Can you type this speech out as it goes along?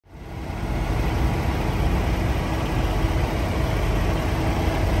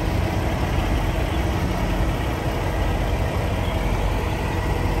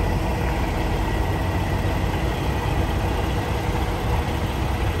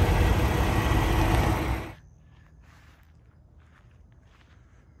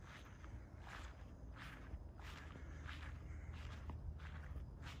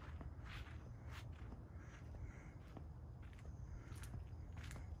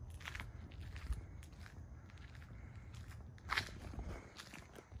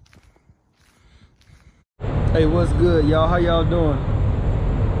Hey, what's good, y'all? How y'all doing?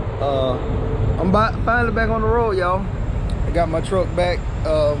 I'm finally back on the road, y'all. I got my truck back.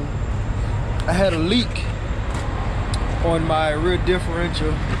 I had a leak on my rear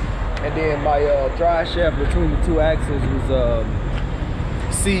differential, and then my drive shaft between the two axles was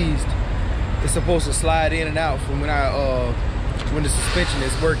seized. It's supposed to slide in and out from when the suspension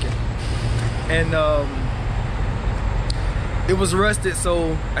is working, and it was rusted,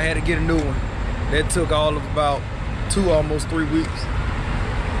 so I had to get a new one. That took all of about almost 3 weeks.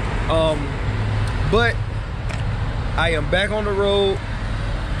 But I am back on the road.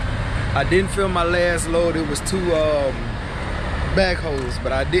 I didn't film my last load. It was 2 backhoes,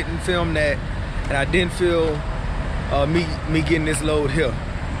 but I didn't film that, and I didn't film me getting this load here.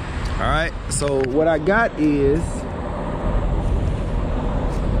 All right, so what I got is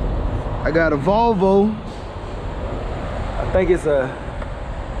I got a Volvo, I think it's a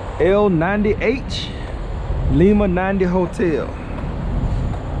L70H Lima 90 Hotel.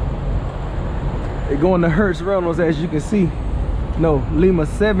 They're going to Hertz Reynolds, as you can see. No, Lima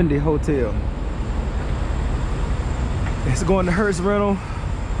 70 Hotel. It's going to Hertz Reynolds,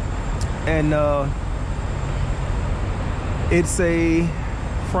 and it's a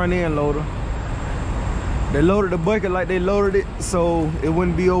front end loader. They loaded the bucket like they loaded it so it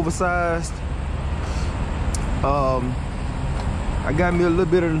wouldn't be oversized. I got me a little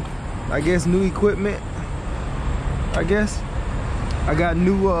bit of, I guess, new equipment. I guess I got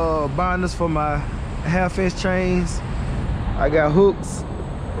new binders for my half-inch chains. I got hooks,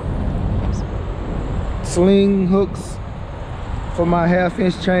 sling hooks for my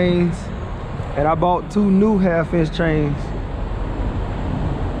half-inch chains, and I bought 2 new half-inch chains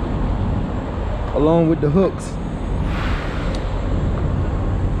along with the hooks.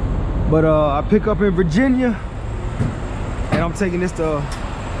 But I pick up in Virginia, and I'm taking this to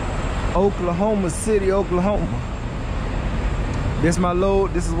Oklahoma City, Oklahoma. This is my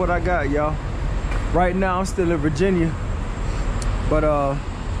load. This is what I got, y'all. Right now I'm still in Virginia, but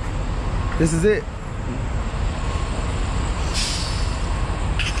this is it.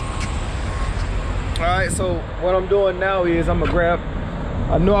 All right, so what I'm doing now is I'm gonna grab,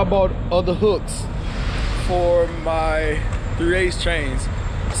 I know I bought other hooks for my 3/8 chains,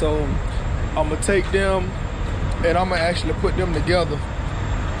 so I'm gonna take them and I'm gonna actually put them together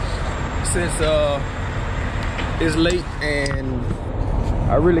since it's late and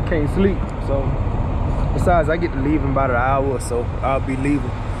I really can't sleep. So besides, I get to leave in about an hour or so. I'll be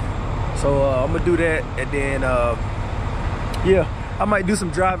leaving, so I'm gonna do that, and then yeah, I might do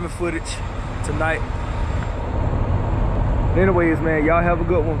some driving footage tonight. But anyways, man, y'all have a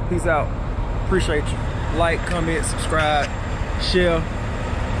good one. Peace out. Appreciate you. Like, comment, subscribe, share,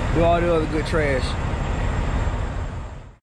 do all the other good trash.